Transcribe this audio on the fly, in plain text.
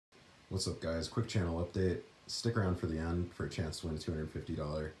What's up, guys? Quick channel update. Stick around for the end for a chance to win a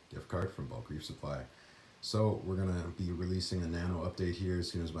 $250 gift card from Bulk Reef Supply. So we're gonna be releasing a nano update here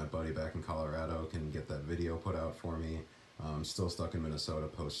as soon as my buddy back in Colorado can get that video put out for me. I'm still stuck in Minnesota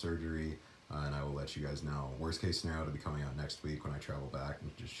post-surgery, and I will let you guys know. Worst case scenario, it'll be coming out next week when I travel back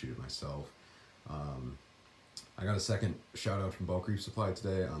and just shoot it myself. I got a second shout out from Bulk Reef Supply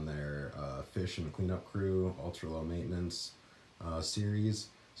today on their fish and cleanup crew ultra low maintenance series.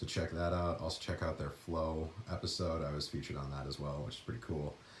 So check that out. Also check out their flow episode. I was featured on that as well, which is pretty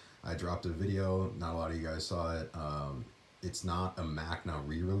cool. I dropped a video. Not a lot of you guys saw it. It's not a MACNA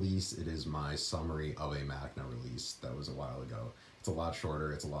re-release. It is my summary of a MACNA release that was a while ago. It's a lot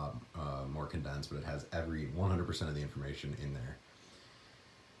shorter. It's a lot more condensed, but it has 100% of the information in there.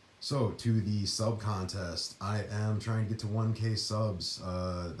 So to the sub contest, I am trying to get to 1K subs.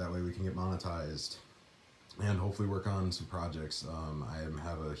 That way we can get monetized and hopefully work on some projects. I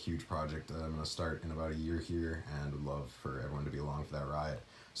have a huge project that I'm going to start in about a year here, and would love for everyone to be along for that ride.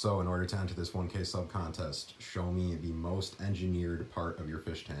 So in order to enter this 1K sub contest, show me the most engineered part of your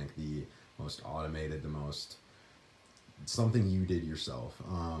fish tank, the most automated, the most something you did yourself,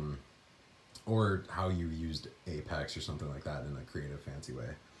 or how you used Apex or something like that in a creative, fancy way.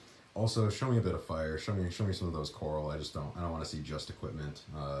 Also, show me a bit of fire. Show me some of those coral. I don't want to see just equipment.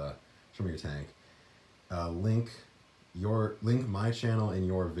 Show me your tank. Link my channel in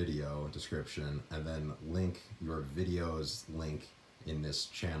your video description, and then link your video's link in this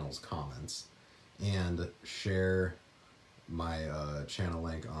channel's comments, and share my channel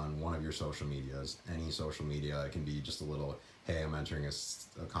link on one of your social medias. Any social media. It can be just a little, hey, I'm entering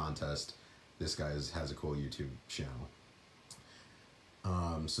a contest. This guy has a cool YouTube channel.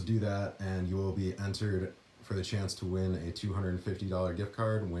 So do that, and you will be entered for the chance to win a $250 gift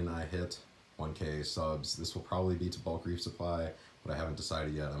card when I hit 1K subs. This will probably be to Bulk Reef Supply, but I haven't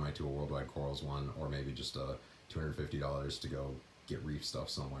decided yet. I might do a Worldwide Corals one, or maybe just a $250 to go get reef stuff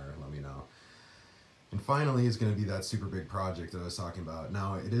somewhere. Let me know. And finally is going to be that super big project that I was talking about.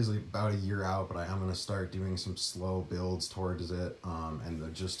 Now, it is about a year out, but I am going to start doing some slow builds towards it, and the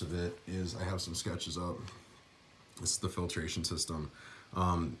gist of it is I have some sketches up. This is the filtration system.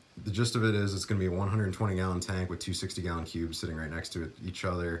 The gist of it is it's going to be a 120-gallon tank with two 60-gallon cubes sitting right next to each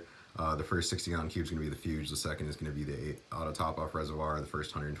other. The first 60-gallon cube is going to be the fuge. The second is going to be the auto top-off reservoir. The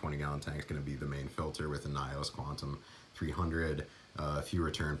first 120-gallon tank is going to be the main filter with a Nios Quantum 300, a few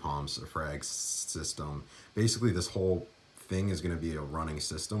return pumps, a frag system. Basically, this whole thing is going to be a running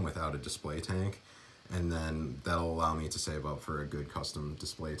system without a display tank, and then that'll allow me to save up for a good custom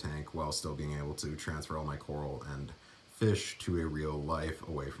display tank while still being able to transfer all my coral and fish to a real life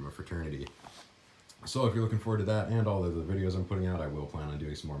away from a fraternity. So if you're looking forward to that and all of the videos I'm putting out, I will plan on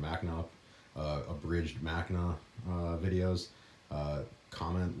doing some more MACNA, abridged MACNA videos.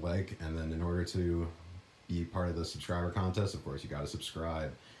 Comment, like, and then in order to be part of the subscriber contest, of course, you got to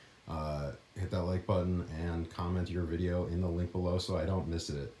subscribe. Hit that like button and comment your video in the link below so I don't miss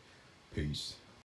it. Peace.